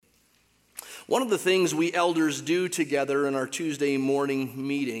One of the things we elders do together in our Tuesday morning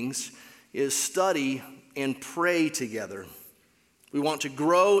meetings is study and pray together. We want to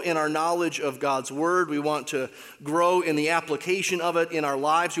grow in our knowledge of God's Word. We want to grow in the application of it in our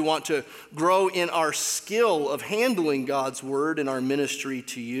lives. We want to grow in our skill of handling God's Word in our ministry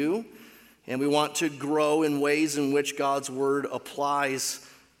to you. And we want to grow in ways in which God's Word applies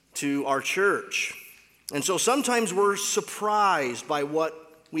to our church. And so sometimes we're surprised by what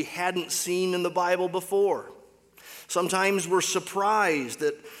we hadn't seen in the Bible before. Sometimes we're surprised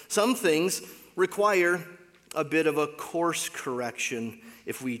that some things require a bit of a course correction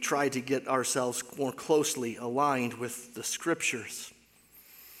if we try to get ourselves more closely aligned with the Scriptures.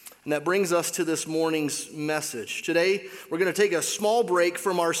 And that brings us to this morning's message. Today, we're going to take a small break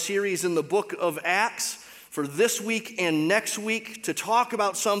from our series in the book of Acts for this week and next week to talk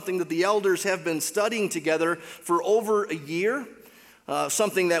about something that the elders have been studying together for over a year.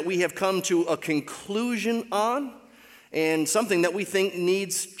 Something that we have come to a conclusion on, and something that we think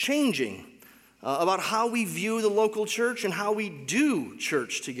needs changing about how we view the local church and how we do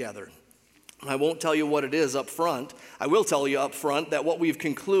church together. I won't tell you what it is up front. I will tell you up front that what we've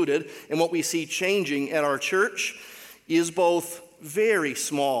concluded and what we see changing at our church is both very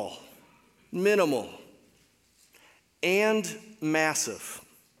small, minimal, and massive.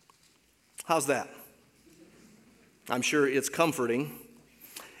 How's that? I'm sure it's comforting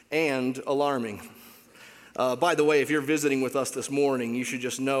and alarming. By the way, if you're visiting with us this morning, you should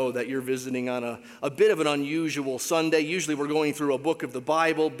just know that you're visiting on a bit of an unusual Sunday. Usually we're going through a book of the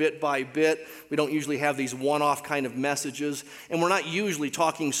Bible bit by bit. We don't usually have these one-off kind of messages. And we're not usually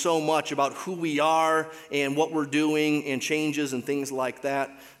talking so much about who we are and what we're doing and changes and things like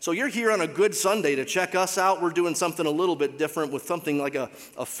that. So you're here on a good Sunday to check us out. We're doing something a little bit different with something like a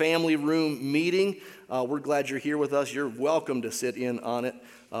family room meeting. We're glad you're here with us. You're welcome to sit in on it.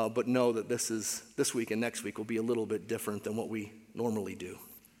 But know that this week and next week will be a little bit different than what we normally do.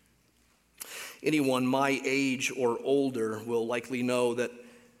 Anyone my age or older will likely know that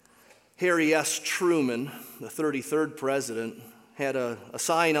Harry S. Truman, the 33rd president, had a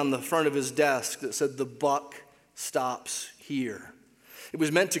sign on the front of his desk that said, "The buck stops here." It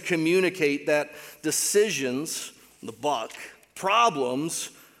was meant to communicate that decisions, the buck, problems,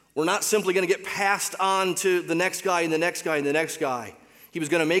 were not simply going to get passed on to the next guy and the next guy and the next guy. He was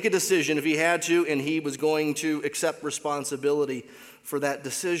going to make a decision if he had to, and he was going to accept responsibility for that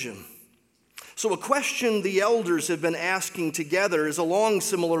decision. So a question the elders have been asking together is along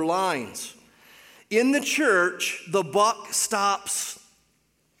similar lines. In the church, the buck stops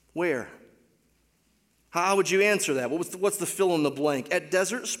where? How would you answer that? What's the fill in the blank? At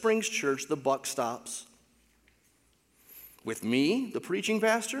Desert Springs Church, the buck stops with me, the preaching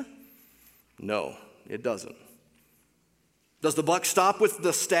pastor? No, it doesn't. Does the buck stop with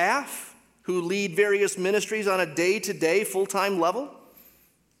the staff who lead various ministries on a day-to-day, full-time level?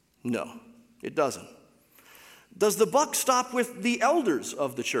 No, it doesn't. Does the buck stop with the elders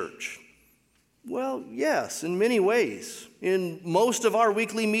of the church? Well, yes, in many ways. In most of our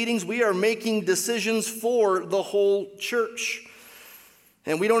weekly meetings, we are making decisions for the whole church.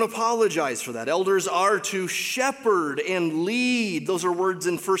 And we don't apologize for that. Elders are to shepherd and lead. Those are words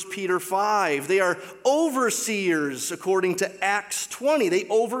in 1 Peter 5. They are overseers, according to Acts 20. They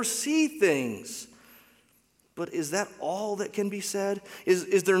oversee things. But is that all that can be said?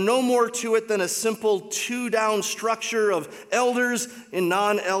 Is there no more to it than a simple two-down structure of elders and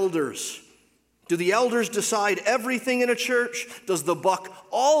non-elders? Do the elders decide everything in a church? Does the buck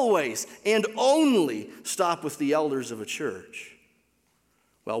always and only stop with the elders of a church?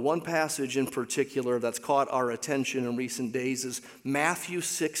 Well, one passage in particular that's caught our attention in recent days is Matthew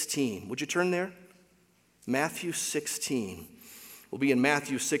 16. Would you turn there? Matthew 16. We'll be in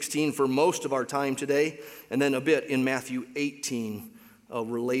Matthew 16 for most of our time today, and then a bit in Matthew 18, a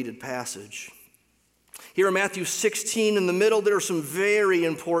related passage. Here in Matthew 16, in the middle, there are some very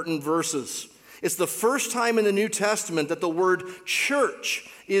important verses. It's the first time in the New Testament that the word church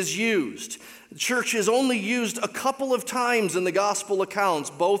is used. Church is only used a couple of times in the gospel accounts,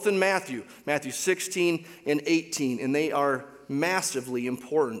 both in Matthew 16 and 18, and they are massively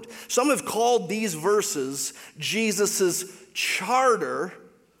important. Some have called these verses Jesus' charter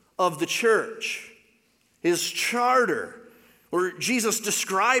of the church, his charter, where Jesus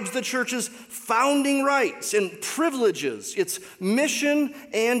describes the church's founding rights and privileges, its mission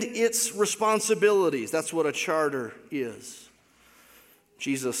and its responsibilities. That's what a charter is.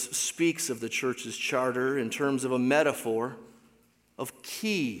 Jesus speaks of the church's charter in terms of a metaphor of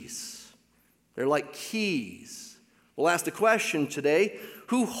keys. They're like keys. We'll ask the question today,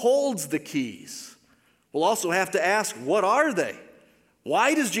 who holds the keys? We'll also have to ask, what are they?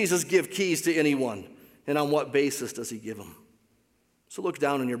 Why does Jesus give keys to anyone? And on what basis does he give them? So look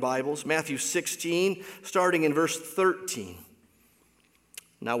down in your Bibles, Matthew 16, starting in verse 13.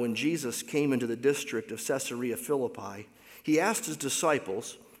 Now when Jesus came into the district of Caesarea Philippi, he asked his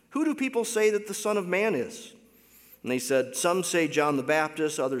disciples, "Who do people say that the Son of Man is?" And they said, "Some say John the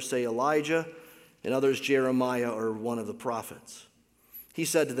Baptist, others say Elijah, and others Jeremiah or one of the prophets." He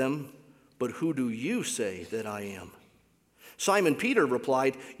said to them, "But who do you say that I am?" Simon Peter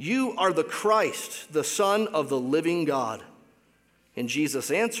replied, "You are the Christ, the Son of the living God." And Jesus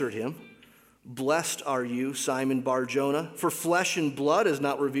answered him, "Blessed are you, Simon Bar-Jonah, for flesh and blood has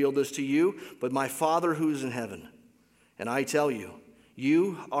not revealed this to you, but my Father who is in heaven. And I tell you,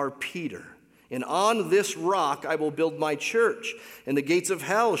 you are Peter, and on this rock I will build my church, and the gates of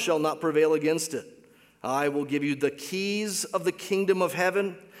hell shall not prevail against it. I will give you the keys of the kingdom of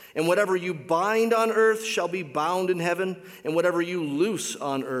heaven, and whatever you bind on earth shall be bound in heaven, and whatever you loose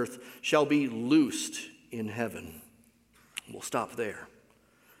on earth shall be loosed in heaven." We'll stop there.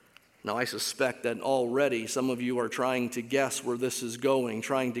 Now, I suspect that already some of you are trying to guess where this is going,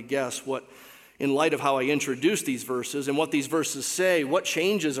 trying to guess what, in light of how I introduce these verses and what these verses say, what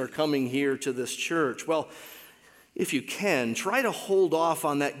changes are coming here to this church. Well, if you can, try to hold off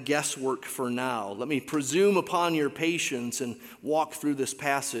on that guesswork for now. Let me presume upon your patience and walk through this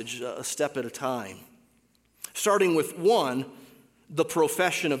passage a step at a time. Starting with one, the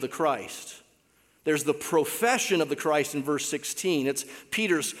profession of the Christ. There's the profession of the Christ in verse 16. It's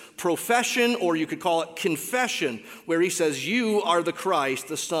Peter's profession, or you could call it confession, where he says, "You are the Christ,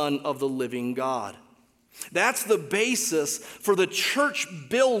 the Son of the living God." That's the basis for the church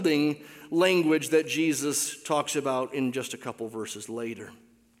building language that Jesus talks about in just a couple verses later.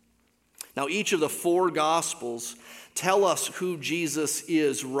 Now, each of the four Gospels tell us who Jesus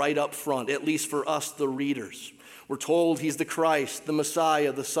is right up front, at least for us, the readers. We're told he's the Christ, the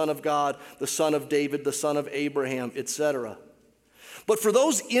Messiah, the Son of God, the Son of David, the Son of Abraham, etc. But for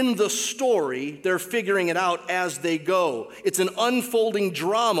those in the story, they're figuring it out as they go. It's an unfolding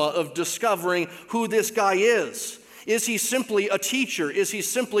drama of discovering who this guy is. Is he simply a teacher? Is he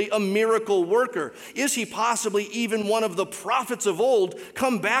simply a miracle worker? Is he possibly even one of the prophets of old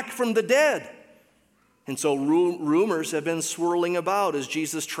come back from the dead? And so rumors have been swirling about as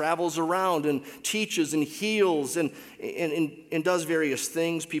Jesus travels around and teaches and heals and does various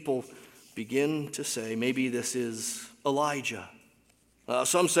things. People begin to say, maybe this is Elijah.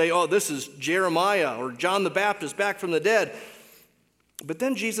 Some say, oh, this is Jeremiah or John the Baptist back from the dead. But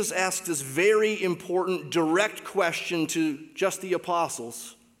then Jesus asks this very important, direct question to just the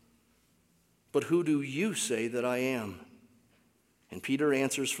apostles. But who do you say that I am? And Peter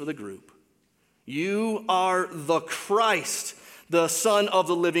answers for the group. You are the Christ, the Son of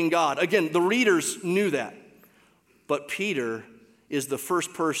the living God. Again, the readers knew that. But Peter is the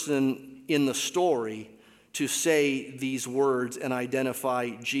first person in the story to say these words and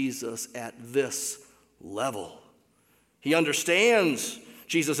identify Jesus at this level. He understands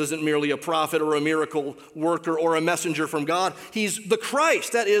Jesus isn't merely a prophet or a miracle worker or a messenger from God. He's the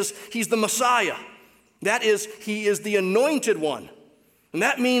Christ. That is, he's the Messiah. That is, he is the anointed one. And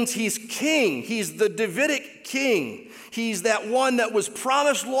that means he's king. He's the Davidic king. He's that one that was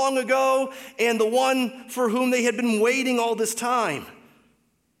promised long ago and the one for whom they had been waiting all this time.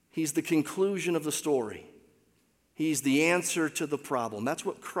 He's the conclusion of the story. He's the answer to the problem. That's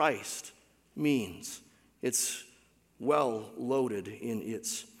what Christ means. It's well loaded in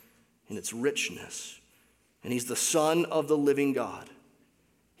its richness. And he's the Son of the living God.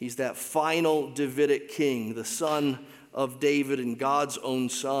 He's that final Davidic king, the son of David and God's own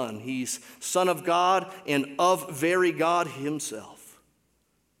son. He's Son of God and of very God himself.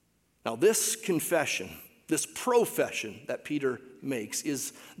 Now this confession, this profession that Peter makes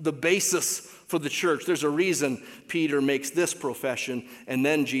is the basis for the church. There's a reason Peter makes this profession, and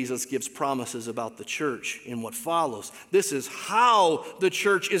then Jesus gives promises about the church in what follows. This is how the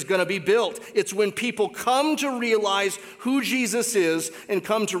church is going to be built. It's when people come to realize who Jesus is and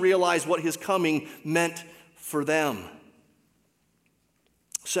come to realize what his coming meant for them.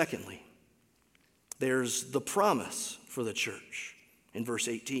 Secondly, there's the promise for the church in verse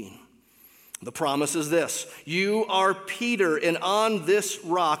 18. The promise is this: you are Peter, and on this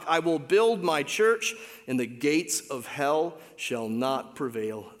rock I will build my church, and the gates of hell shall not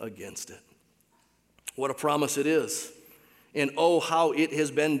prevail against it. What a promise it is. And oh, how it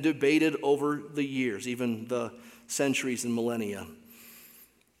has been debated over the years, even the centuries and millennia.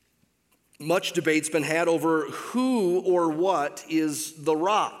 Much debate's been had over who or what is the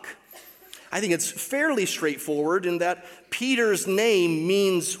rock. I think it's fairly straightforward in that Peter's name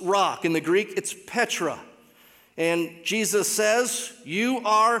means rock. In the Greek, it's Petra. And Jesus says, you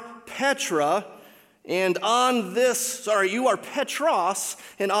are Petra, and on this, you are Petros,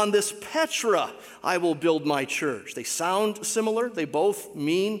 and on this Petra I will build my church. They sound similar. They both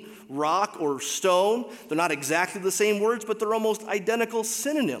mean rock or stone. They're not exactly the same words, but they're almost identical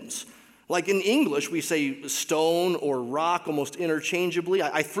synonyms. Like in English, we say stone or rock almost interchangeably.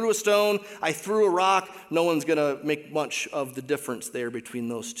 I threw a stone, I threw a rock. No one's going to make much of the difference there between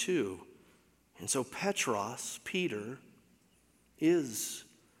those two. And so Petros, Peter, is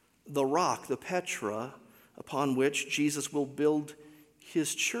the rock, the Petra, upon which Jesus will build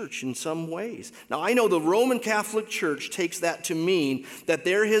his church in some ways. Now, I know the Roman Catholic Church takes that to mean that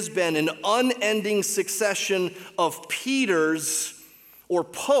there has been an unending succession of Peters or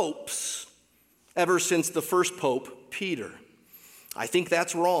popes ever since the first pope, Peter. I think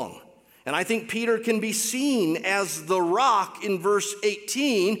that's wrong. And I think Peter can be seen as the rock in verse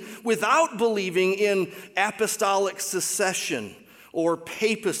 18 without believing in apostolic succession or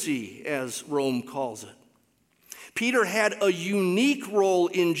papacy, as Rome calls it. Peter had a unique role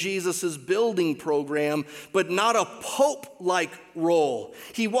in Jesus' building program, but not a pope-like role.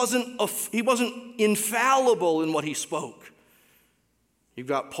 He wasn't infallible in what he spoke. You've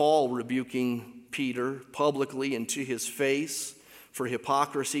got Paul rebuking Peter publicly and to his face for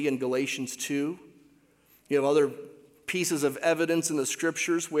hypocrisy in Galatians 2. You have other pieces of evidence in the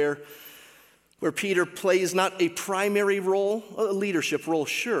scriptures where Peter plays not a primary role, a leadership role,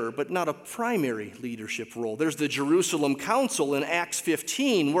 sure, but not a primary leadership role. There's the Jerusalem Council in Acts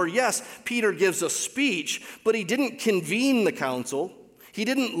 15, where, yes, Peter gives a speech, but he didn't convene the council. He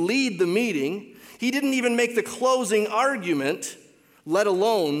didn't lead the meeting. He didn't even make the closing argument, let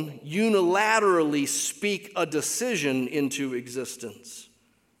alone unilaterally speak a decision into existence.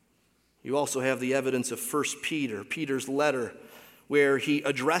 You also have the evidence of 1 Peter, Peter's letter, where he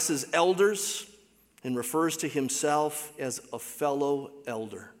addresses elders and refers to himself as a fellow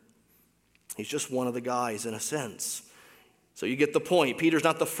elder. He's just one of the guys in a sense. So you get the point. Peter's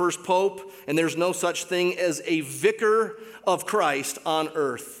not the first pope, and there's no such thing as a vicar of Christ on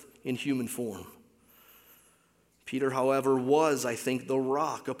earth in human form. Peter, however, was, I think, the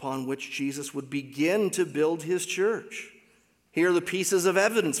rock upon which Jesus would begin to build his church. Here are the pieces of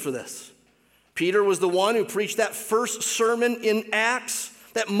evidence for this. Peter was the one who preached that first sermon in Acts,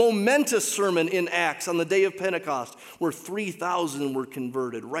 that momentous sermon in Acts on the day of Pentecost, where 3,000 were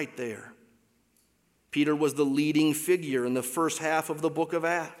converted right there. Peter was the leading figure in the first half of the book of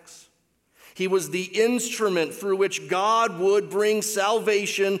Acts. He was the instrument through which God would bring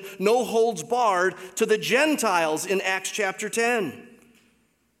salvation, no holds barred, to the Gentiles in Acts chapter 10.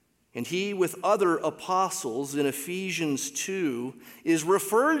 And he, with other apostles in Ephesians 2, is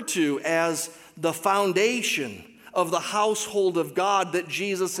referred to as the foundation of the household of God that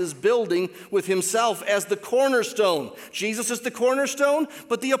Jesus is building with himself as the cornerstone. Jesus is the cornerstone,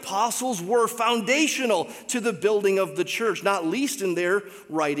 but the apostles were foundational to the building of the church, not least in their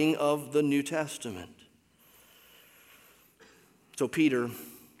writing of the New Testament. So Peter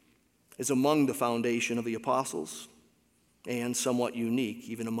is among the foundation of the apostles and somewhat unique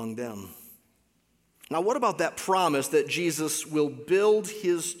even among them. Now, what about that promise that Jesus will build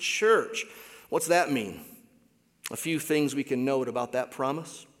his church? What's that mean? A few things we can note about that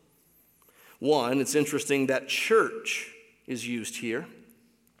promise. One, it's interesting that church is used here.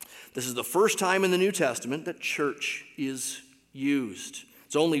 This is the first time in the New Testament that church is used.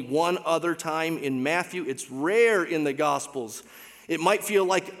 It's only one other time in Matthew. It's rare in the Gospels. It might feel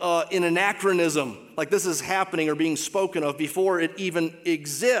like an anachronism, like this is happening or being spoken of before it even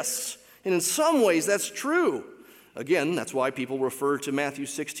exists. And in some ways, that's true. Again, that's why people refer to Matthew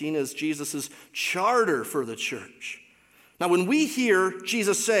 16 as Jesus' charter for the church. Now, when we hear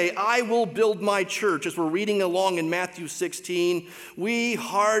Jesus say, I will build my church, as we're reading along in Matthew 16, we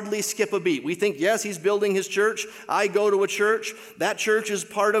hardly skip a beat. We think, yes, he's building his church. I go to a church. That church is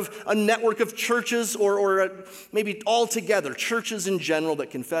part of a network of churches or maybe all together, churches in general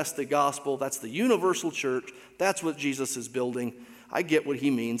that confess the gospel. That's the universal church. That's what Jesus is building. I get what he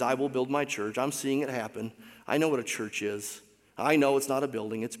means. I will build my church. I'm seeing it happen. I know what a church is. I know it's not a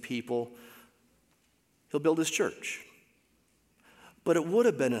building, it's people. He'll build his church. But it would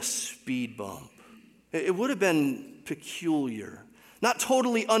have been a speed bump. It would have been peculiar, not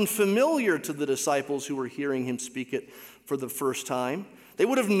totally unfamiliar to the disciples who were hearing him speak it for the first time. They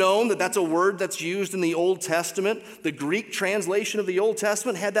would have known that that's a word that's used in the Old Testament. The Greek translation of the Old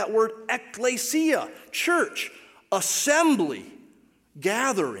Testament had that word ekklesia, church, assembly,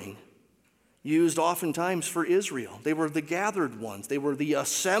 gathering, used oftentimes for Israel. They were the gathered ones. They were the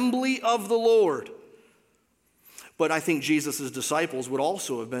assembly of the Lord. But I think Jesus' disciples would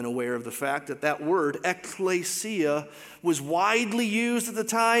also have been aware of the fact that that word, ecclesia, was widely used at the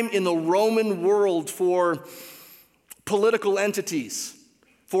time in the Roman world for political entities,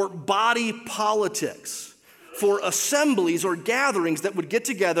 for body politics, for assemblies or gatherings that would get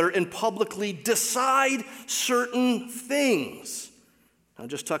together and publicly decide certain things. I'll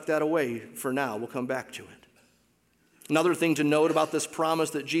just tuck that away for now. We'll come back to it. Another thing to note about this promise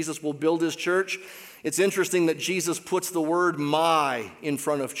that Jesus will build his church, it's interesting that Jesus puts the word my in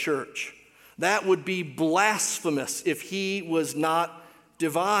front of church. That would be blasphemous if he was not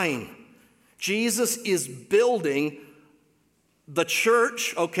divine. Jesus is building the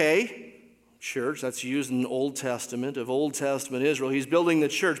church, church, that's used in the Old Testament, of Old Testament Israel. He's building the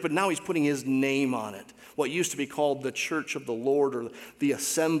church, but now he's putting his name on it. What used to be called the church of the Lord or the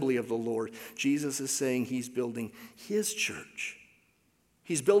assembly of the Lord. Jesus is saying he's building his church.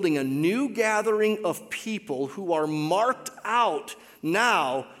 He's building a new gathering of people who are marked out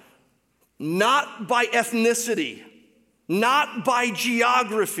now, not by ethnicity, not by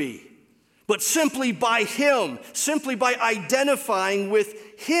geography, but simply by him, simply by identifying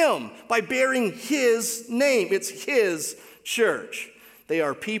with him, by bearing his name. It's his church. They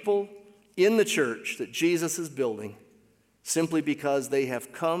are people in the church that Jesus is building simply because they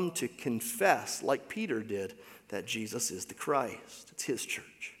have come to confess, like Peter did, that Jesus is the Christ. It's his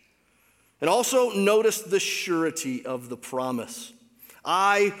church. And also notice the surety of the promise.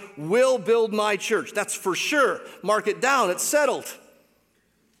 I will build my church. That's for sure. Mark it down. It's settled.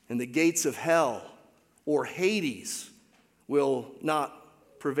 And the gates of hell or Hades will not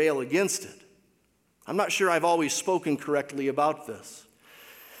prevail against it. I'm not sure I've always spoken correctly about this.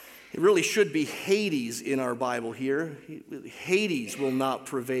 It really should be Hades in our Bible here. Hades will not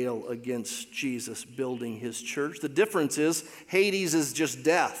prevail against Jesus building his church. The difference is Hades is just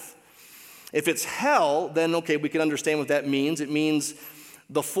death. If it's hell, then we can understand what that means. It means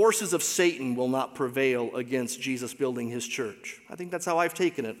the forces of Satan will not prevail against Jesus building his church. I think that's how I've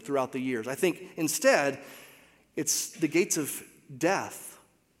taken it throughout the years. I think instead, it's the gates of death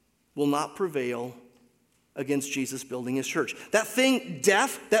will not prevail against Jesus building his church. That thing,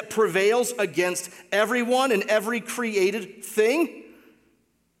 death, that prevails against everyone and every created thing,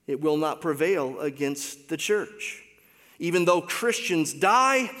 it will not prevail against the church. Even though Christians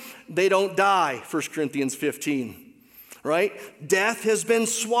die, they don't die, 1 Corinthians 15, right? Death has been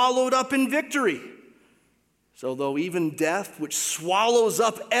swallowed up in victory. So though even death, which swallows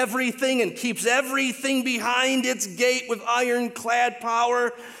up everything and keeps everything behind its gate with ironclad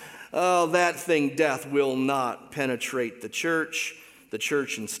power, that thing, death, will not penetrate the church. The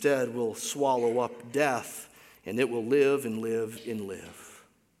church instead will swallow up death, and it will live and live and live.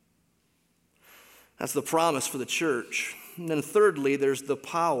 That's the promise for the church. And then thirdly, there's the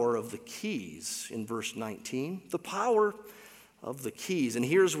power of the keys in verse 19. The power of the keys. And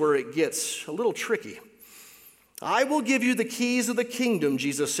here's where it gets a little tricky. I will give you the keys of the kingdom,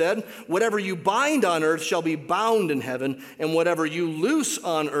 Jesus said. Whatever you bind on earth shall be bound in heaven, and whatever you loose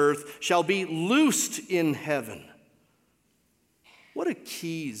on earth shall be loosed in heaven. What do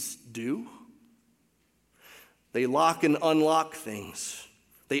keys do? They lock and unlock things.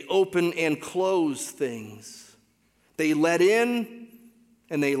 They open and close things. They let in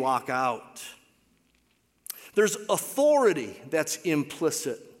and they lock out. There's authority that's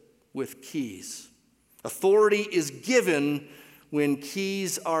implicit with keys. Authority is given when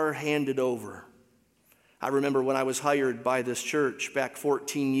keys are handed over. I remember when I was hired by this church back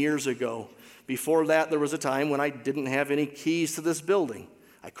 14 years ago. Before that, there was a time when I didn't have any keys to this building.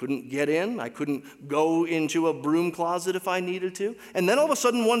 I couldn't get in. I couldn't go into a broom closet if I needed to. And then all of a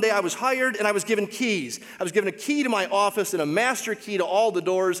sudden, one day I was hired and I was given keys. I was given a key to my office and a master key to all the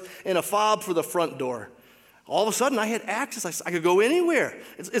doors and a fob for the front door. All of a sudden, I had access. I could go anywhere.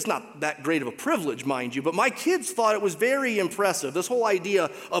 It's not that great of a privilege, mind you, but my kids thought it was very impressive. This whole idea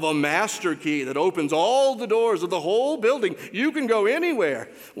of a master key that opens all the doors of the whole building. You can go anywhere.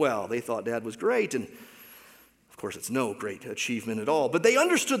 Well, they thought Dad was great, and of course, it's no great achievement at all. But they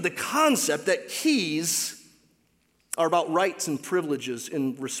understood the concept that keys are about rights and privileges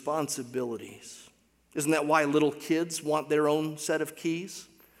and responsibilities. Isn't that why little kids want their own set of keys?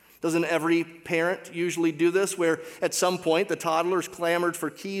 Doesn't every parent usually do this, where at some point the toddler's clamored for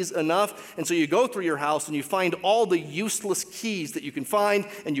keys enough, and so you go through your house and you find all the useless keys that you can find,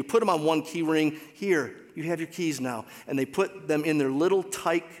 and you put them on one key ring. Here, you have your keys now. And they put them in their little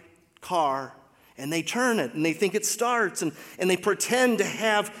tight car, and they turn it, and they think it starts, and they pretend to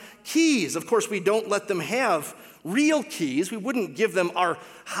have keys. Of course, we don't let them have real keys. We wouldn't give them our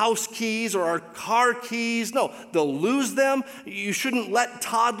house keys or our car keys. No, they'll lose them. You shouldn't let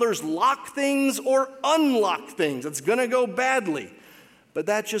toddlers lock things or unlock things. It's going to go badly. But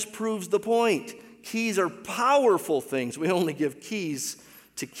that just proves the point. Keys are powerful things. We only give keys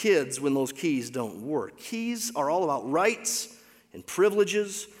to kids when those keys don't work. Keys are all about rights and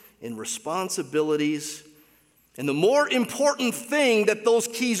privileges and responsibilities. And the more important thing that those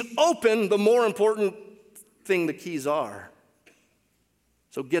keys open, the more important thing the keys are.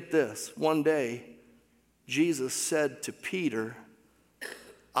 So get this. One day, Jesus said to Peter,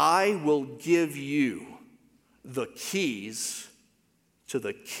 I will give you the keys to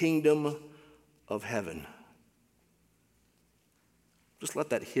the kingdom of heaven. Just let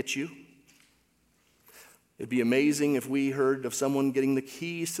that hit you. It'd be amazing if we heard of someone getting the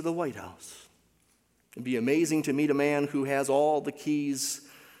keys to the White House. It'd be amazing to meet a man who has all the keys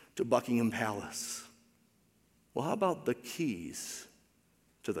to Buckingham Palace. Well, how about the keys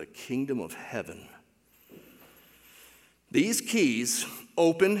to the kingdom of heaven? These keys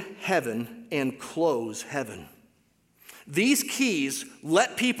open heaven and close heaven. These keys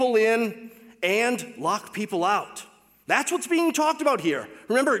let people in and lock people out. That's what's being talked about here.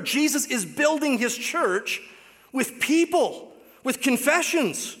 Remember, Jesus is building his church with people, with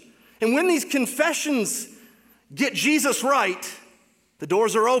confessions. And when these confessions get Jesus right, the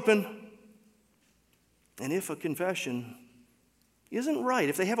doors are open. And if a confession isn't right,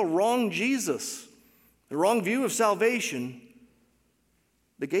 if they have a wrong Jesus, the wrong view of salvation,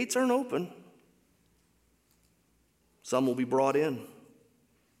 the gates aren't open. Some will be brought in.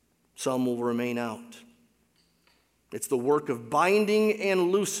 Some will remain out. It's the work of binding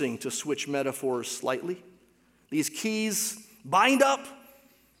and loosing, to switch metaphors slightly. These keys bind up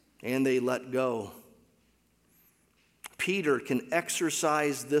and they let go. Peter can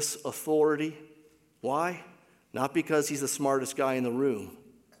exercise this authority. Why? Not because he's the smartest guy in the room,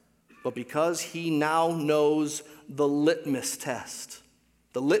 but because he now knows the litmus test.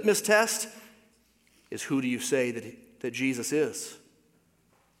 The litmus test is, who do you say that Jesus is?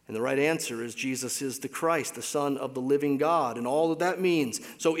 And the right answer is, Jesus is the Christ, the Son of the living God, and all that means.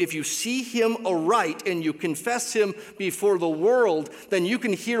 So if you see him aright and you confess him before the world, then you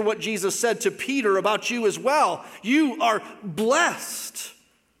can hear what Jesus said to Peter about you as well. You are blessed.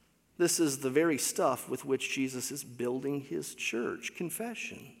 This is the very stuff with which Jesus is building his church,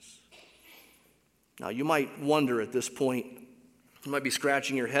 confessions. Now, you might wonder at this point, you might be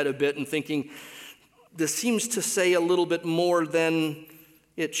scratching your head a bit and thinking, this seems to say a little bit more than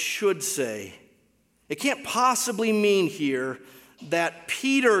it should say. It can't possibly mean here that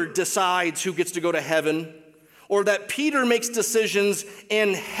Peter decides who gets to go to heaven, or that Peter makes decisions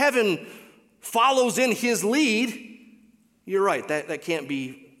and heaven follows in his lead. You're right, that can't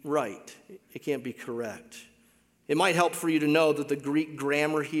be right. It can't be correct. It might help for you to know that the Greek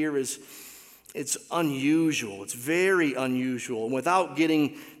grammar here it's unusual. It's very unusual. And without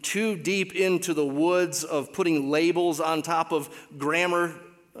getting too deep into the woods of putting labels on top of grammar,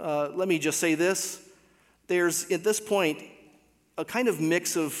 let me just say this. There's, at this point, a kind of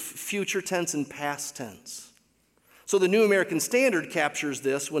mix of future tense and past tense. So the New American Standard captures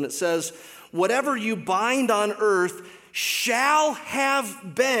this when it says, whatever you bind on earth shall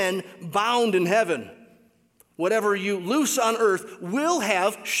have been bound in heaven. Whatever you loose on earth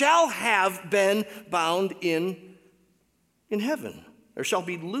shall have been bound in heaven, or shall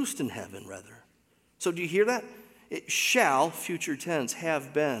be loosed in heaven, rather. So do you hear that? It shall, future tense,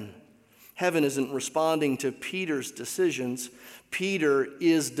 have been. Heaven isn't responding to Peter's decisions. Peter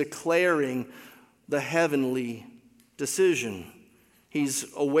is declaring the heavenly decision. He's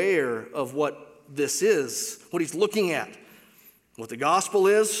aware of what this is, what he's looking at, what the gospel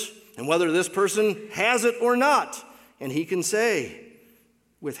is, and whether this person has it or not. And he can say,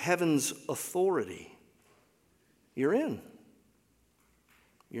 with heaven's authority, you're in.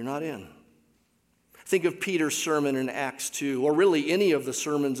 You're not in. Think of Peter's sermon in Acts 2, or really any of the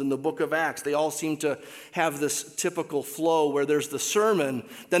sermons in the book of Acts. They all seem to have this typical flow where there's the sermon,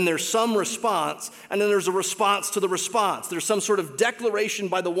 then there's some response, and then there's a response to the response. There's some sort of declaration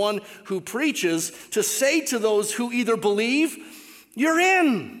by the one who preaches to say to those who either believe, you're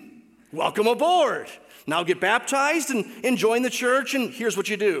in. Welcome aboard. Now get baptized and join the church, and here's what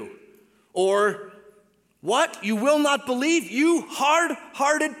you do. Or, what? You will not believe? You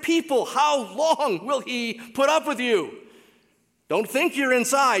hard-hearted people, how long will he put up with you? Don't think you're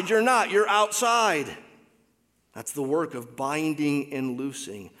inside. You're not. You're outside. That's the work of binding and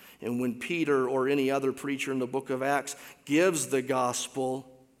loosing. And when Peter or any other preacher in the book of Acts gives the gospel,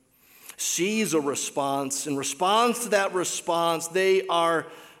 sees a response, and responds to that response, they are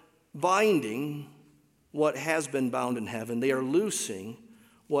binding what has been bound in heaven. They are loosing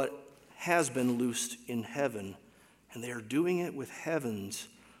what has been loosed in heaven. And they are doing it with heaven's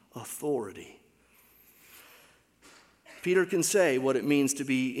authority. Peter can say what it means to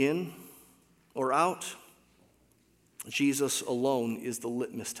be in or out. Jesus alone is the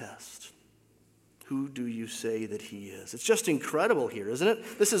litmus test. Who do you say that he is? It's just incredible here, isn't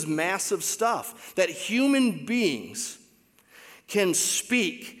it? This is massive stuff, that human beings can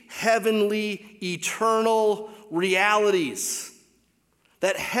speak heavenly, eternal realities,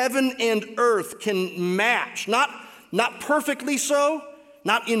 that heaven and earth can match, not perfectly so,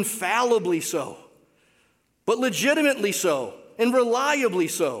 not infallibly so, but legitimately so and reliably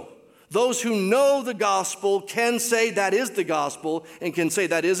so. Those who know the gospel can say that is the gospel and can say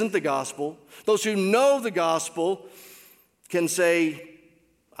that isn't the gospel. Those who know the gospel can say,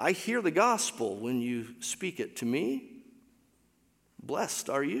 I hear the gospel when you speak it to me. Blessed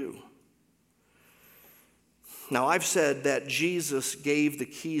are you. Now, I've said that Jesus gave the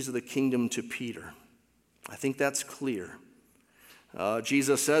keys of the kingdom to Peter. I think that's clear.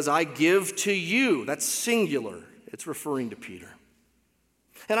 Jesus says, I give to you. That's singular. It's referring to Peter.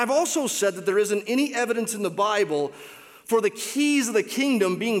 And I've also said that there isn't any evidence in the Bible for the keys of the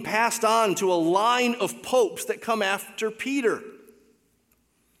kingdom being passed on to a line of popes that come after Peter.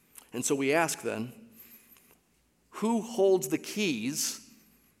 And so we ask then, who holds the keys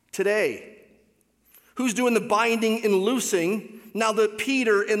today? Who's doing the binding and loosing now that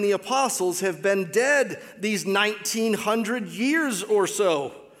Peter and the apostles have been dead these 1900 years or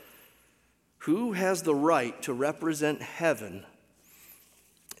so? Who has the right to represent heaven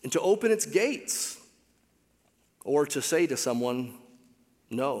and to open its gates, or to say to someone,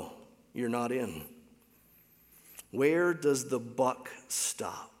 no, you're not in? Where does the buck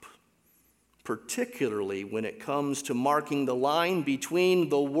stop? Particularly when it comes to marking the line between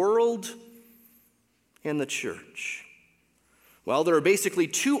the world and the church. Well, there are basically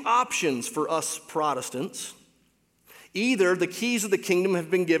two options for us Protestants. Either the keys of the kingdom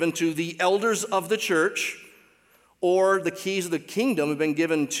have been given to the elders of the church, or the keys of the kingdom have been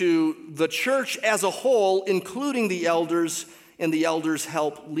given to the church as a whole, including the elders, and the elders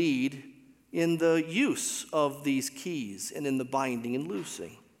help lead in the use of these keys and in the binding and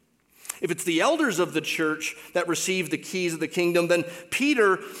loosing. If it's the elders of the church that receive the keys of the kingdom, then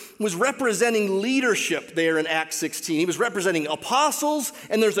Peter was representing leadership there in Acts 16. He was representing apostles,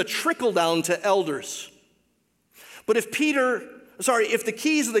 and there's a trickle down to elders. But if the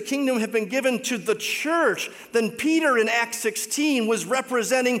keys of the kingdom have been given to the church, then Peter in Acts 16 was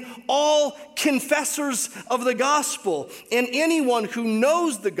representing all confessors of the gospel. And anyone who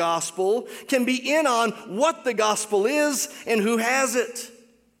knows the gospel can be in on what the gospel is and who has it.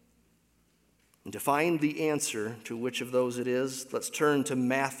 And to find the answer to which of those it is, let's turn to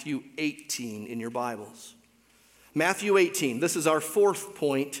Matthew 18 in your Bibles. Matthew 18, this is our fourth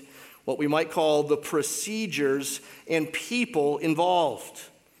point, what we might call the procedures and people involved.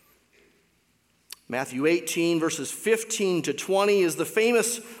 Matthew 18, verses 15 to 20 is the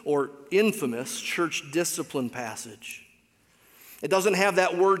famous or infamous church discipline passage. It doesn't have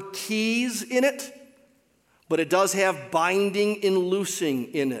that word keys in it, but it does have binding and loosing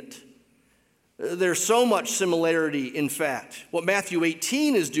in it. There's so much similarity, in fact. What Matthew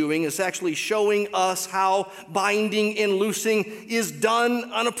 18 is doing is actually showing us how binding and loosing is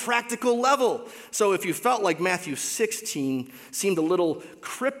done on a practical level. So if you felt like Matthew 16 seemed a little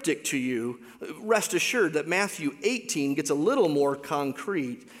cryptic to you, rest assured that Matthew 18 gets a little more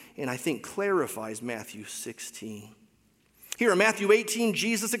concrete and I think clarifies Matthew 16. Here in Matthew 18,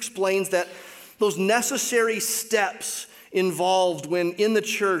 Jesus explains that those necessary steps involved when in the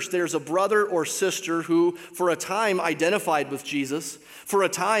church there's a brother or sister who for a time identified with Jesus, for a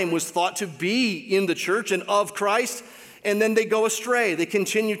time was thought to be in the church and of Christ, and then they go astray. They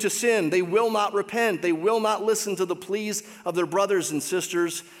continue to sin. They will not repent. They will not listen to the pleas of their brothers and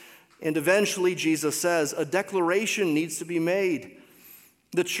sisters. And eventually, Jesus says, a declaration needs to be made.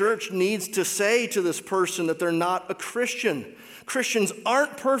 The church needs to say to this person that they're not a Christian. Christians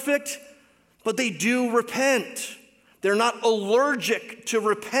aren't perfect, but they do repent. They're not allergic to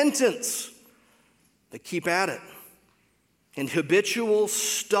repentance. They keep at it. And habitual,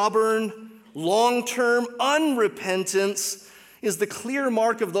 stubborn, long-term unrepentance is the clear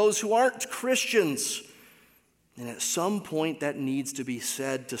mark of those who aren't Christians. And at some point that needs to be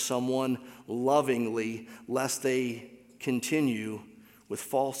said to someone lovingly, lest they continue with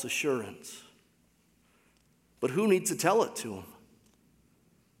false assurance. But who needs to tell it to them?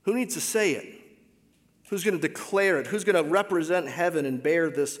 Who needs to say it? Who's going to declare it? Who's going to represent heaven and bear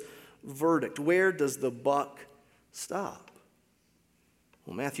this verdict? Where does the buck stop?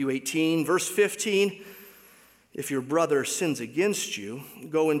 Well, Matthew 18, verse 15 If your brother sins against you,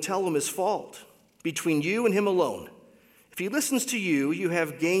 go and tell him his fault, between you and him alone. If he listens to you, you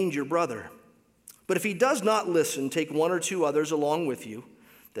have gained your brother. But if he does not listen, take one or two others along with you,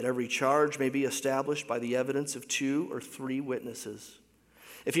 that every charge may be established by the evidence of 2 or 3 witnesses.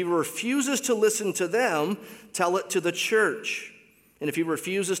 If he refuses to listen to them, tell it to the church. And if he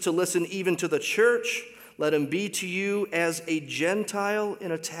refuses to listen even to the church, let him be to you as a Gentile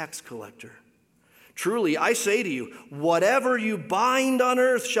and a tax collector. Truly, I say to you, whatever you bind on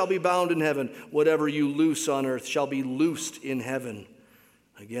earth shall be bound in heaven. Whatever you loose on earth shall be loosed in heaven.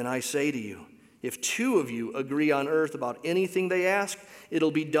 Again, I say to you, if 2 of you agree on earth about anything they ask,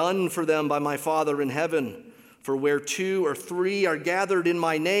 it'll be done for them by my Father in heaven. For where 2 or 3 are gathered in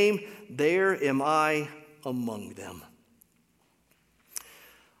my name, there am I among them.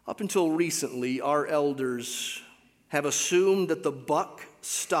 Up until recently, our elders have assumed that the buck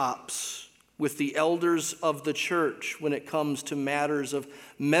stops with the elders of the church when it comes to matters of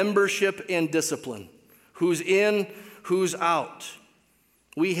membership and discipline. Who's in, who's out.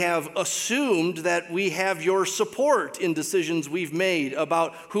 We have assumed that we have your support in decisions we've made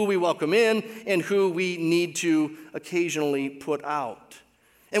about who we welcome in and who we need to occasionally put out.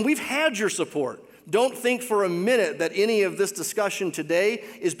 And we've had your support. Don't think for a minute that any of this discussion today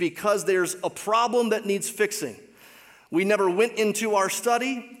is because there's a problem that needs fixing. We never went into our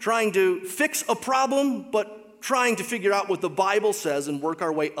study trying to fix a problem, but trying to figure out what the Bible says and work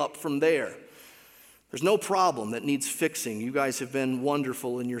our way up from there. There's no problem that needs fixing. You guys have been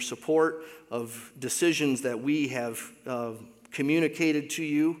wonderful in your support of decisions that we have communicated to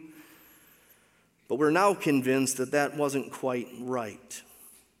you. But we're now convinced that that wasn't quite right.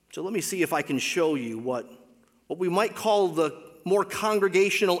 So let me see if I can show you what we might call the more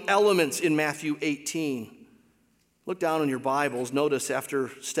congregational elements in Matthew 18. Look down in your Bibles. Notice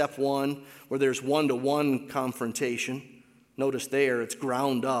after step 1, where there's one-to-one confrontation. Notice there, it's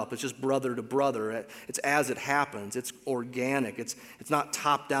ground up. It's just brother to brother. It's as it happens. It's organic. It's not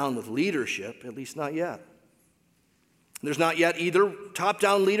top-down with leadership, at least not yet. There's not yet either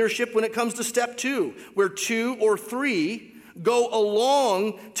top-down leadership when it comes to step 2, where 2 or 3 go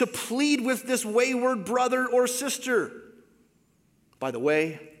along to plead with this wayward brother or sister. By the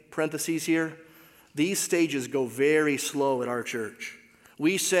way, parentheses here, these stages go very slow at our church.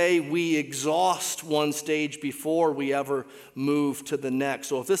 We say we exhaust one stage before we ever move to the next.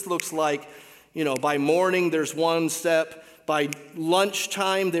 So if this looks like, by morning there's one step, by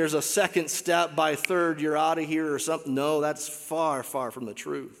lunchtime there's a second step, by third you're out of here or something. No, that's far, far from the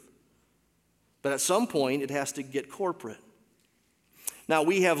truth. But at some point it has to get corporate. Now,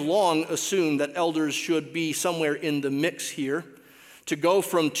 we have long assumed that elders should be somewhere in the mix here. To go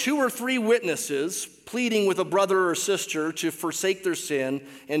from 2 or 3 witnesses pleading with a brother or sister to forsake their sin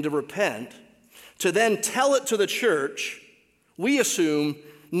and to repent, to then tell it to the church, we assume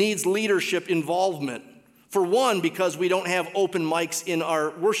needs leadership involvement. For one, because we don't have open mics in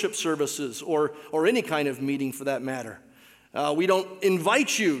our worship services or any kind of meeting for that matter. We don't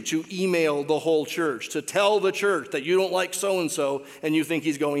invite you to email the whole church, to tell the church that you don't like so-and-so and you think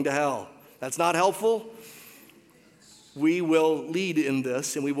he's going to hell. That's not helpful. We will lead in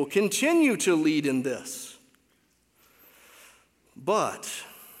this, and we will continue to lead in this. But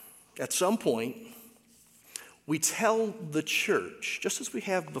at some point, we tell the church, just as we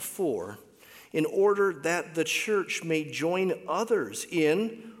have before, in order that the church may join others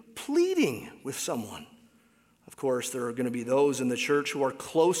in pleading with someone. Of course, there are going to be those in the church who are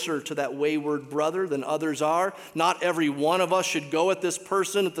closer to that wayward brother than others are. Not every one of us should go at this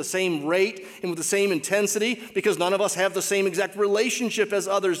person at the same rate and with the same intensity because none of us have the same exact relationship as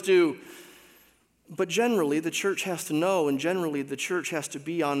others do. But generally, the church has to know, and generally the church has to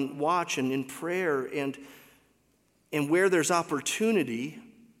be on watch and in prayer and where there's opportunity,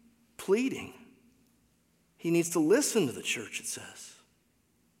 pleading. He needs to listen to the church, it says.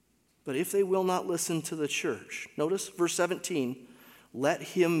 But if they will not listen to the church, notice verse 17, let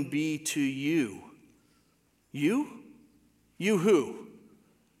him be to you. You? You who?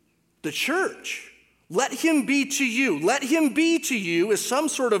 The church. Let him be to you. Let him be to you is some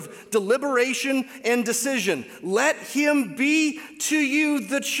sort of deliberation and decision. Let him be to you,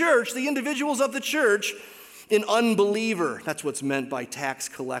 the church, the individuals of the church, an unbeliever. That's what's meant by tax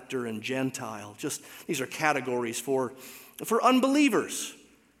collector and Gentile. Just these are categories for unbelievers.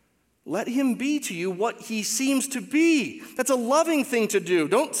 Let him be to you what he seems to be. That's a loving thing to do.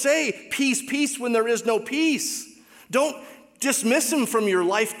 Don't say peace, peace when there is no peace. Don't dismiss him from your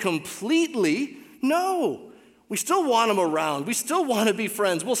life completely. No, we still want him around. We still want to be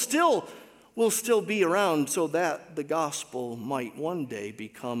friends. We'll still be around so that the gospel might one day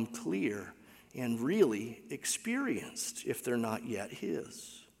become clear and really experienced if they're not yet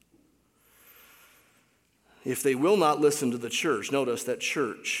his. If they will not listen to the church, notice that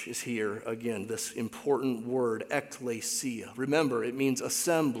church is here again, this important word, ekklesia. Remember, it means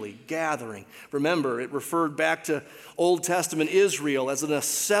assembly, gathering. Remember, it referred back to Old Testament Israel as an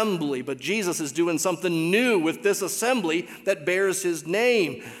assembly, but Jesus is doing something new with this assembly that bears his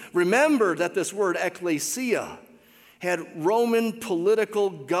name. Remember that this word, ekklesia, had Roman political,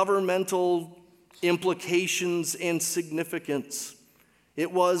 governmental implications and significance.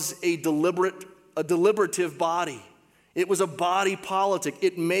 It was a deliberative body. It was a body politic.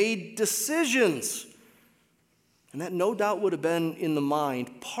 It made decisions. And that no doubt would have been in the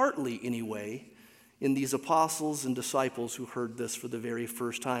mind, partly anyway, in these apostles and disciples who heard this for the very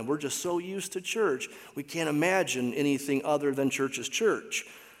first time. We're just so used to church, we can't imagine anything other than church as church.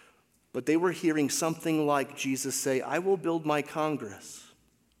 But they were hearing something like Jesus say, I will build my congress.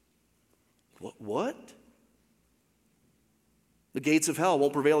 What? The gates of hell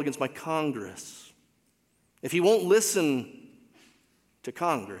won't prevail against my congress. If he won't listen to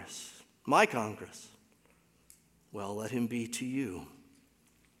Congress, my Congress, well, let him be to you.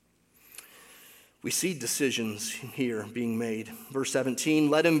 We see decisions here being made. Verse 17,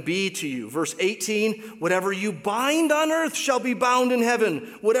 let him be to you. Verse 18, whatever you bind on earth shall be bound in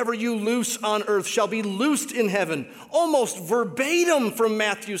heaven. Whatever you loose on earth shall be loosed in heaven. Almost verbatim from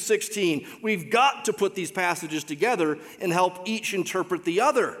Matthew 16. We've got to put these passages together and help each interpret the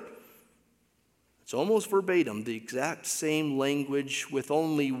other. It's almost verbatim, the exact same language with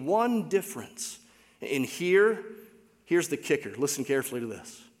only one difference. And here's the kicker. Listen carefully to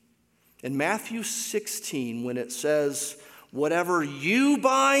this. In Matthew 16, when it says, whatever you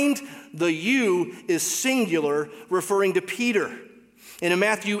bind, the you is singular, referring to Peter. And in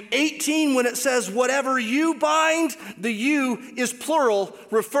Matthew 18, when it says, whatever you bind, the you is plural,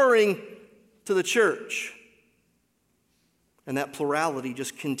 referring to the church. And that plurality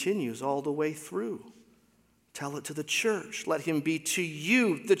just continues all the way through. Tell it to the church. Let him be to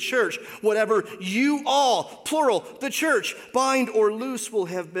you, the church. Whatever you all, plural, the church, bind or loose will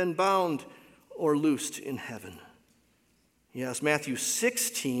have been bound or loosed in heaven. Yes, Matthew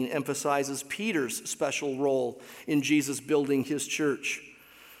 16 emphasizes Peter's special role in Jesus building his church.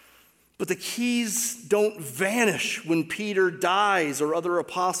 But the keys don't vanish when Peter dies or other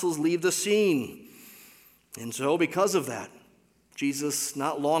apostles leave the scene. And so because of that, Jesus,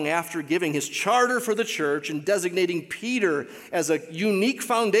 not long after giving his charter for the church and designating Peter as a unique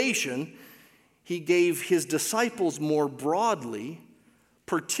foundation, he gave his disciples more broadly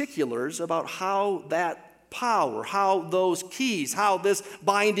particulars about how that power, how those keys, how this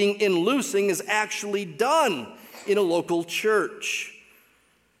binding and loosing is actually done in a local church.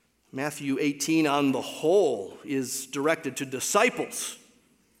 Matthew 18 on the whole is directed to disciples,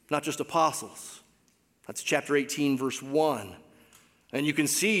 not just apostles. That's chapter 18, verse 1. And you can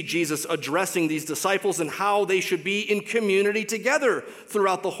see Jesus addressing these disciples and how they should be in community together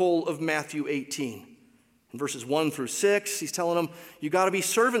throughout the whole of Matthew 18. In verses 1 through 6, he's telling them, you got to be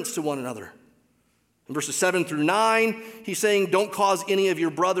servants to one another. In verses 7 through 9, he's saying, don't cause any of your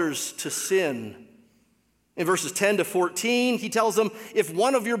brothers to sin. In verses 10 to 14, he tells them, if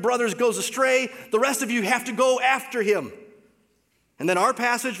one of your brothers goes astray, the rest of you have to go after him. And then our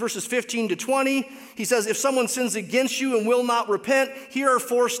passage, verses 15 to 20, he says, if someone sins against you and will not repent, here are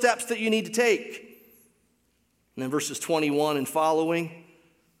 4 steps that you need to take. And then verses 21 and following,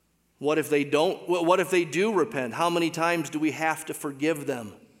 what if they do repent? How many times do we have to forgive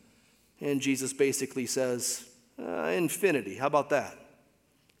them? And Jesus basically says, infinity. How about that?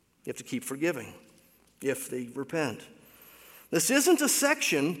 You have to keep forgiving if they repent. This isn't a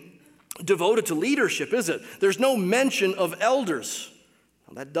section devoted to leadership, is it? There's no mention of elders.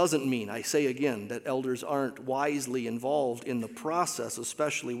 Now, that doesn't mean, I say again, that elders aren't wisely involved in the process,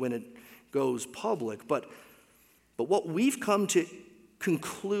 especially when it goes public. But what we've come to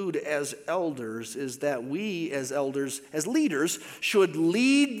conclude as elders is that we as elders, as leaders, should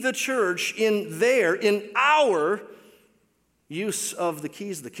lead the church in our use of the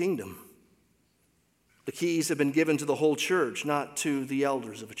keys of the kingdom. The keys have been given to the whole church, not to the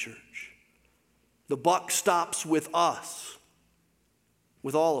elders of a church. The buck stops with us,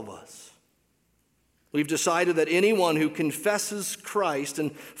 with all of us. We've decided that anyone who confesses Christ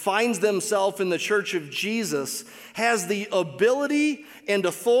and finds themselves in the church of Jesus has the ability and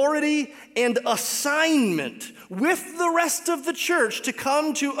authority and assignment with the rest of the church to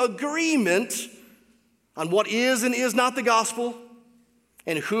come to agreement on what is and is not the gospel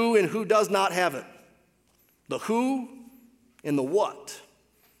and who does not have it. The who and the what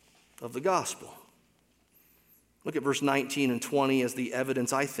of the gospel. Look at verse 19 and 20 as the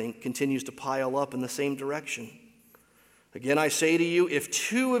evidence, I think, continues to pile up in the same direction. Again, I say to you, if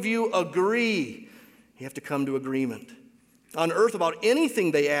two of you agree, you have to come to agreement. On earth, about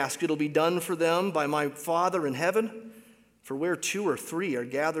anything they ask, it'll be done for them by my Father in heaven. For where two or three are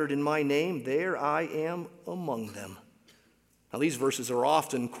gathered in my name, there I am among them. Now, these verses are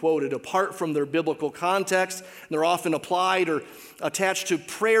often quoted apart from their biblical context. They're often applied or attached to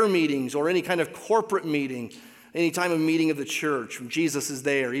prayer meetings or any kind of corporate meeting, any time of meeting of the church when Jesus is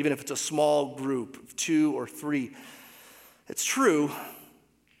there, even if it's a small group of two or three. It's true,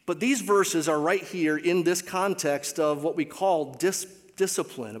 but these verses are right here in this context of what we call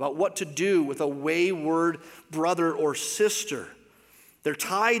discipline, about what to do with a wayward brother or sister. They're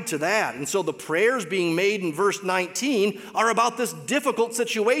tied to that. And so the prayers being made in verse 19 are about this difficult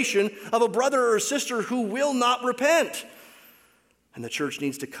situation of a brother or sister who will not repent. And the church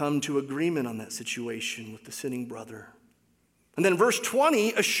needs to come to agreement on that situation with the sinning brother. And then verse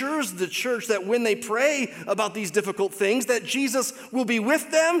 20 assures the church that when they pray about these difficult things, that Jesus will be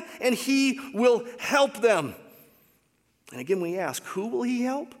with them and he will help them. And again, we ask, who will he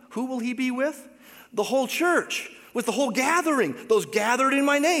help? Who will he be with? The whole church, with the whole gathering, those gathered in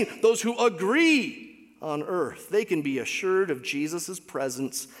my name, those who agree on earth. They can be assured of Jesus'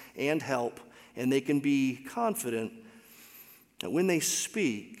 presence and help, and they can be confident that when they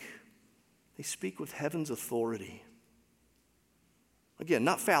speak with heaven's authority. Again,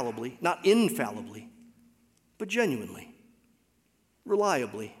 not fallibly, not infallibly, but genuinely,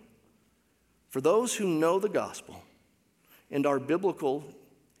 reliably. For those who know the gospel and are biblical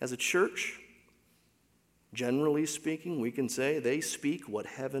as a church, generally speaking, we can say they speak what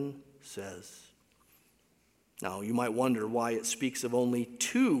heaven says. Now, you might wonder why it speaks of only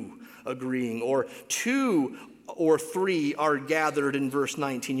two agreeing or two or three are gathered in verse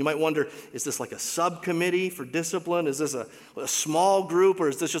 19. You might wonder, is this like a subcommittee for discipline? Is this a small group, or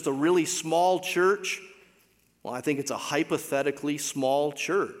is this just a really small church? Well, I think it's a hypothetically small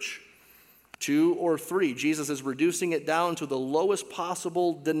church. Two or three. Jesus is reducing it down to the lowest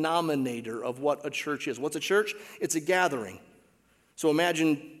possible denominator of what a church is. What's a church? It's a gathering. So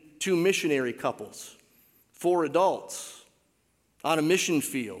imagine two missionary couples, 4 adults on a mission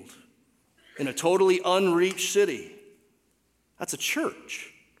field in a totally unreached city. That's a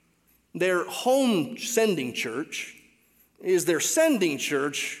church. Their home sending church is their sending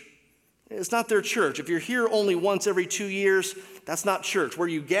church. It's not their church. If you're here only once every 2 years, that's not church. Where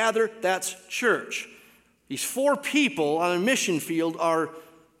you gather, that's church. These 4 people on a mission field are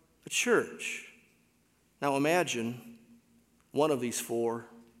a church. Now imagine one of these 4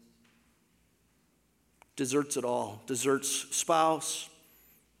 deserts it all, deserts spouse,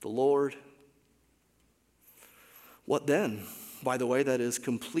 the Lord. What then? By the way, that is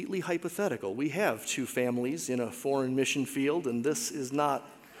completely hypothetical. We have 2 families in a foreign mission field, and this is not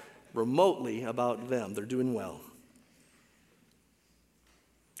remotely about them. They're doing well.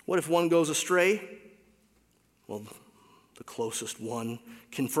 What if one goes astray? Well, the closest one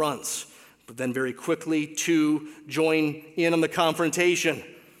confronts, but then very quickly 2 join in on the confrontation.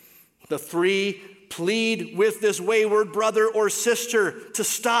 The 3 plead with this wayward brother or sister to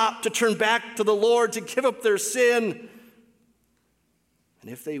stop, to turn back to the Lord, to give up their sin. And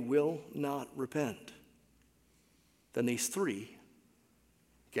if they will not repent, then these 3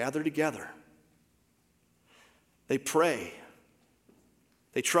 gather together. They pray.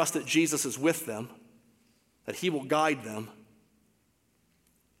 They trust that Jesus is with them, that he will guide them.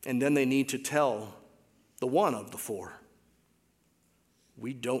 And then they need to tell the one of the 4,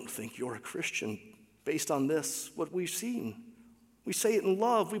 we don't think you're a Christian based on this, what we've seen. We say it in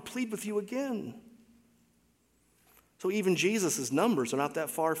love. We plead with you again. So even Jesus' numbers are not that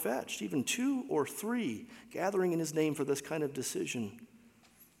far-fetched. Even 2 or 3 gathering in his name for this kind of decision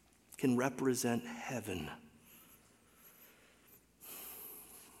can represent heaven.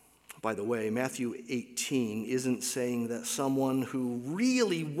 By the way, Matthew 18 isn't saying that someone who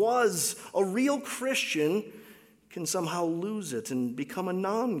really was a real Christian can somehow lose it and become a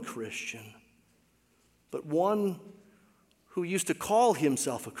non-Christian. But one who used to call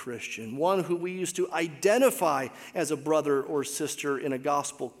himself a Christian, one who we used to identify as a brother or sister in a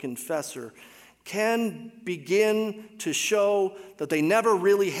gospel confessor, can begin to show that they never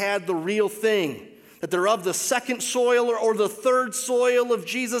really had the real thing, that they're of the second soil or the third soil of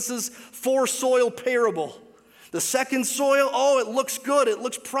Jesus' 4-soil parable. The second soil, oh, it looks good, it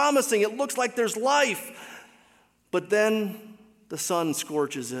looks promising, it looks like there's life. But then the sun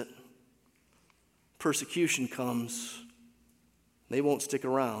scorches it. Persecution comes. They won't stick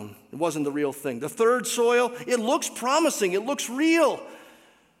around. It wasn't the real thing. The third soil, it looks promising, it looks real.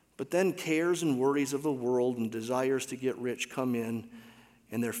 But then cares and worries of the world and desires to get rich come in,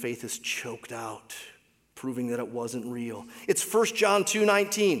 and their faith is choked out, proving that it wasn't real. It's 1 John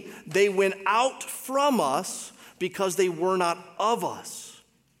 2:19. They went out from us because they were not of us.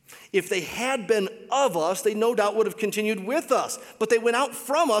 If they had been of us, they no doubt would have continued with us. But they went out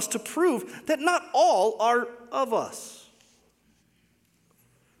from us to prove that not all are of us.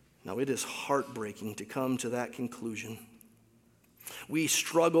 Now, it is heartbreaking to come to that conclusion. We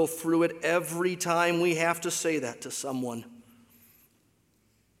struggle through it every time we have to say that to someone.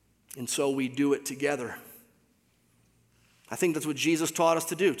 And so we do it together. I think that's what Jesus taught us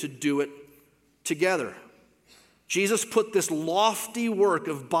to do it together. Jesus put this lofty work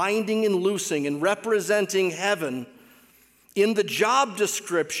of binding and loosing and representing heaven in the job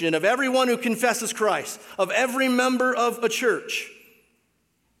description of everyone who confesses Christ, of every member of a church.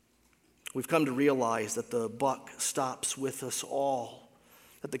 We've come to realize that the buck stops with us all,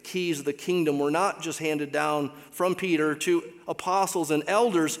 that the keys of the kingdom were not just handed down from Peter to apostles and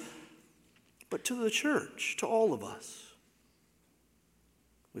elders, but to the church, to all of us.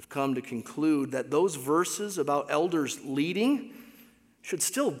 We've come to conclude that those verses about elders leading should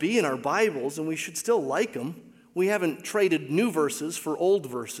still be in our Bibles, and we should still like them. We haven't traded new verses for old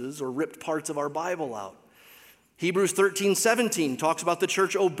verses or ripped parts of our Bible out. Hebrews 13:17 talks about the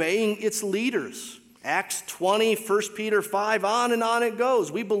church obeying its leaders. Acts 20, 1 Peter 5, on it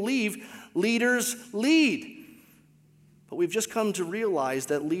goes. We believe leaders lead. But we've just come to realize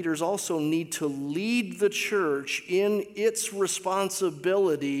that leaders also need to lead the church in its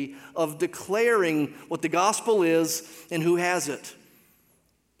responsibility of declaring what the gospel is and who has it.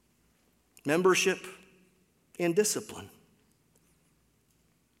 Membership and discipline.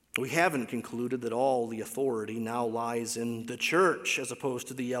 We haven't concluded that all the authority now lies in the church as opposed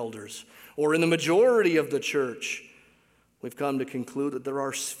to the elders, or in the majority of the church. We've come to conclude that there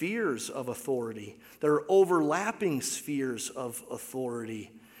are spheres of authority. There are overlapping spheres of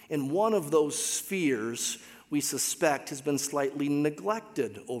authority. And one of those spheres, we suspect, has been slightly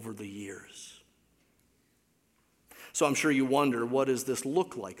neglected over the years. So I'm sure you wonder, what does this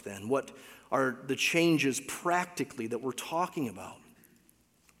look like then? What are the changes practically that we're talking about?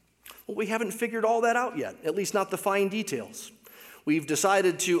 Well, we haven't figured all that out yet, at least not the fine details. We've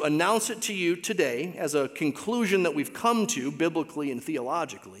decided to announce it to you today as a conclusion that we've come to biblically and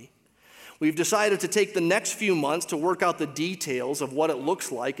theologically. We've decided to take the next few months to work out the details of what it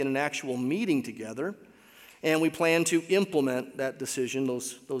looks like in an actual meeting together. And we plan to implement that decision,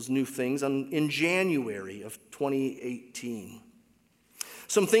 those new things, in January of 2018.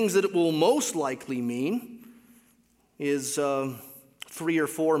 Some things that it will most likely mean is 3 or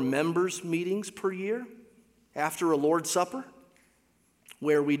 4 members' meetings per year after a Lord's Supper,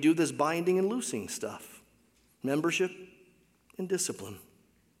 where we do this binding and loosing stuff, membership and discipline.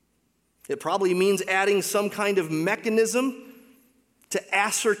 It probably means adding some kind of mechanism to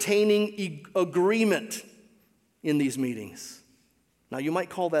ascertaining agreement in these meetings. Now, you might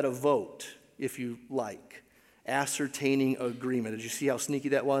call that a vote, if you like, ascertaining agreement. Did you see how sneaky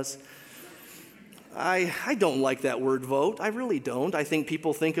that was? I don't like that word vote. I really don't. I think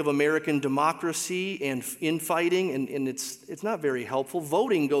people think of American democracy and infighting, and it's not very helpful.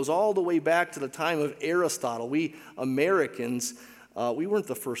 Voting goes all the way back to the time of Aristotle. We Americans, we weren't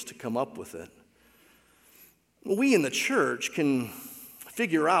the first to come up with it. We in the church can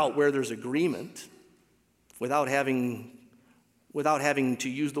figure out where there's agreement without having to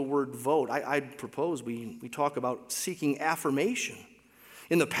use the word vote. I'd propose we talk about seeking affirmation.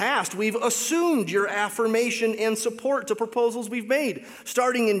 In the past, we've assumed your affirmation and support to proposals we've made.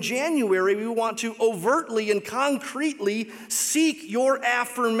 Starting in January, we want to overtly and concretely seek your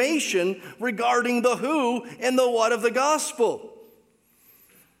affirmation regarding the who and the what of the gospel.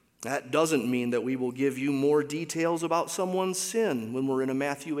 That doesn't mean that we will give you more details about someone's sin when we're in a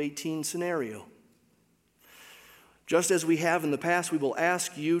Matthew 18 scenario. Just as we have in the past, we will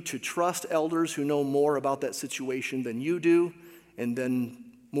ask you to trust elders who know more about that situation than you do, and then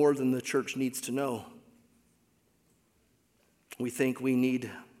more than the church needs to know. We think we need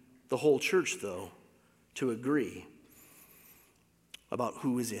the whole church, though, to agree about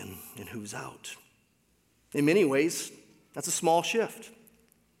who is in and who's out. In many ways, that's a small shift.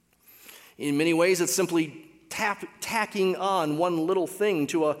 In many ways, it's simply tacking on one little thing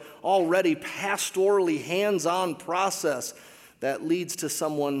to an already pastorally hands-on process that leads to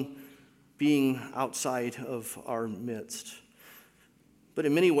someone being outside of our midst. But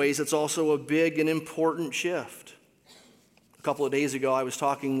in many ways, it's also a big and important shift. A couple of days ago, I was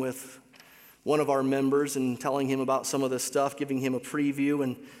talking with one of our members and telling him about some of this stuff, giving him a preview,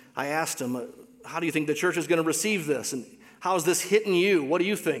 and I asked him, how do you think the church is going to receive this? And How's this hitting you? What do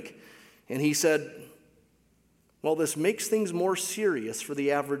you think? And he said, well, this makes things more serious for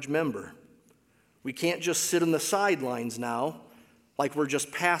the average member. We can't just sit on the sidelines now like we're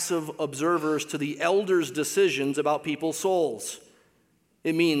just passive observers to the elders' decisions about people's souls.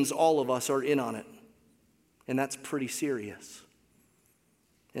 It means all of us are in on it. And that's pretty serious.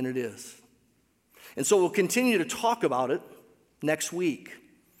 And it is. And so we'll continue to talk about it next week.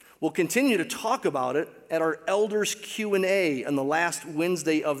 We'll continue to talk about it at our Elders Q&A on the last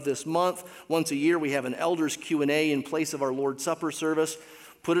Wednesday of this month. Once a year, we have an Elders Q&A in place of our Lord's Supper service.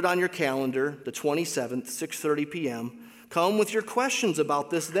 Put it on your calendar, the 27th, 6:30 p.m. Come with your questions about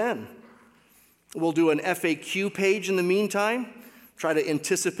this then. We'll do an FAQ page in the meantime. Try to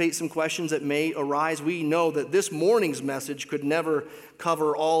anticipate some questions that may arise. We know that this morning's message could never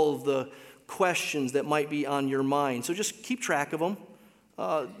cover all of the questions that might be on your mind. So just keep track of them.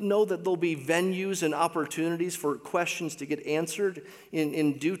 Know that there'll be venues and opportunities for questions to get answered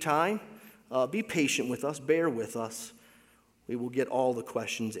in due time. Be patient with us. Bear with us. We will get all the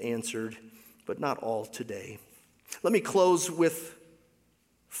questions answered, but not all today. Let me close with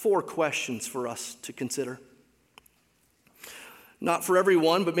 4 questions for us to consider. Not for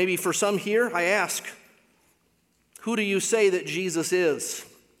everyone, but maybe for some here, I ask, who do you say that Jesus is?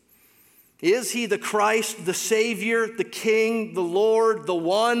 Is he the Christ, the Savior, the King, the Lord, the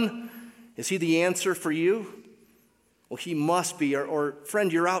One? Is he the answer for you? Well, he must be, or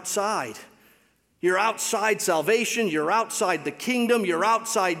friend, you're outside. You're outside salvation, you're outside the kingdom, you're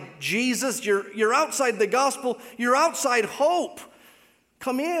outside Jesus, you're outside the gospel, you're outside hope.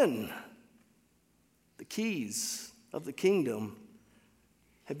 Come in. The keys of the kingdom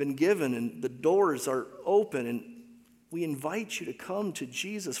have been given and the doors are open, and we invite you to come to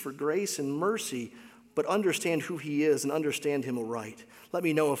Jesus for grace and mercy, but understand who he is and understand him aright. Let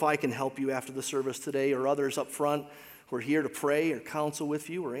me know if I can help you after the service today, or others up front who are here to pray or counsel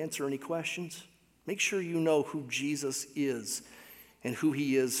with you or answer any questions. Make sure you know who Jesus is and who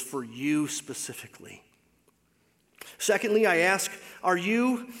he is for you specifically. Secondly, I ask, are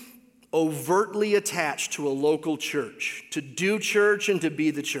you overtly attached to a local church, to do church and to be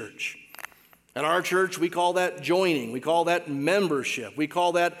the church? At our church, we call that joining. We call that membership. We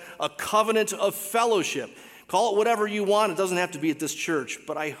call that a covenant of fellowship. Call it whatever you want. It doesn't have to be at this church.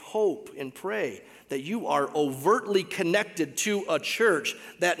 But I hope and pray that you are overtly connected to a church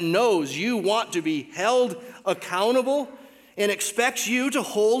that knows you want to be held accountable and expects you to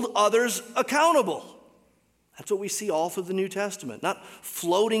hold others accountable. That's what we see all through the New Testament. Not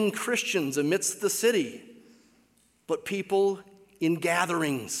floating Christians amidst the city, but people in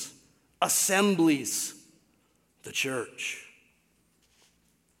gatherings, assemblies, the church.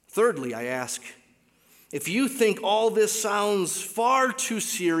 Thirdly, I ask, if you think all this sounds far too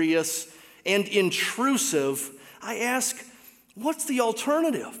serious and intrusive, I ask, what's the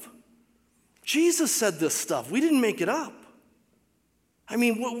alternative? Jesus said this stuff. We didn't make it up. I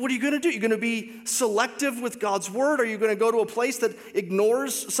mean, what are you going to do? You're going to be selective with God's word? Are you going to go to a place that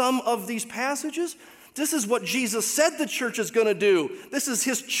ignores some of these passages? This is what Jesus said the church is going to do. This is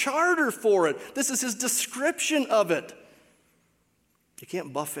his charter for it. This is his description of it. You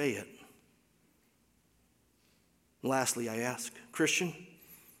can't buffet it. And lastly, I ask, Christian,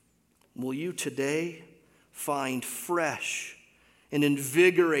 will you today find fresh and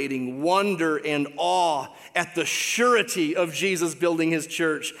invigorating wonder and awe at the surety of Jesus building his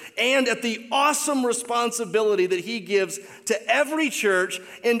church and at the awesome responsibility that he gives to every church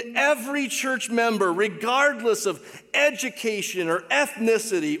and every church member, regardless of education or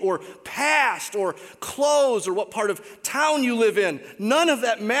ethnicity or past or clothes or what part of town you live in? None of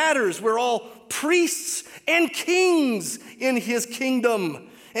that matters. We're all priests and kings in his kingdom.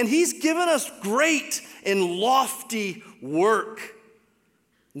 And he's given us great and lofty work.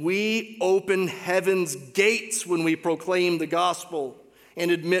 We open heaven's gates when we proclaim the gospel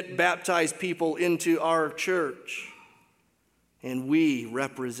and admit baptized people into our church. And we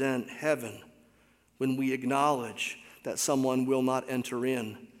represent heaven when we acknowledge that someone will not enter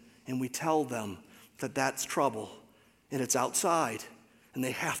in. And we tell them that that's trouble and it's outside and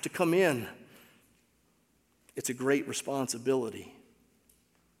they have to come in. It's a great responsibility.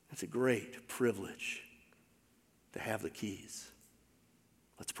 It's a great privilege to have the keys.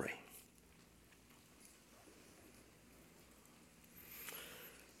 Let's pray.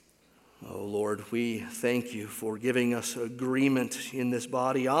 Oh Lord, we thank you for giving us agreement in this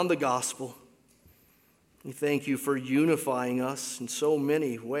body on the gospel. We thank you for unifying us in so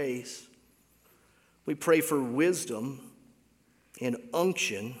many ways. We pray for wisdom and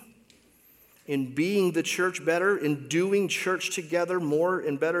unction in being the church better, in doing church together more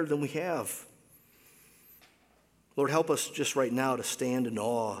and better than we have. Lord, help us just right now to stand in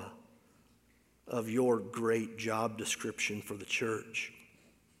awe of your great job description for the church.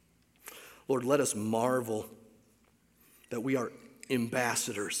 Lord, let us marvel that we are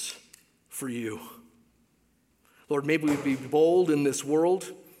ambassadors for you. Lord, may we be bold in this world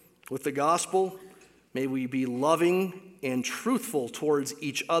with the gospel. May we be loving and truthful towards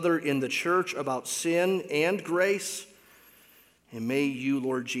each other in the church about sin and grace. And may you,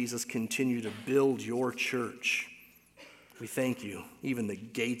 Lord Jesus, continue to build your church. We thank you. Even the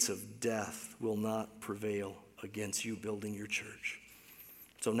gates of death will not prevail against you building your church.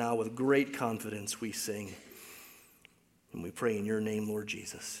 So now with great confidence we sing, and we pray in your name, Lord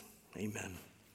Jesus. Amen.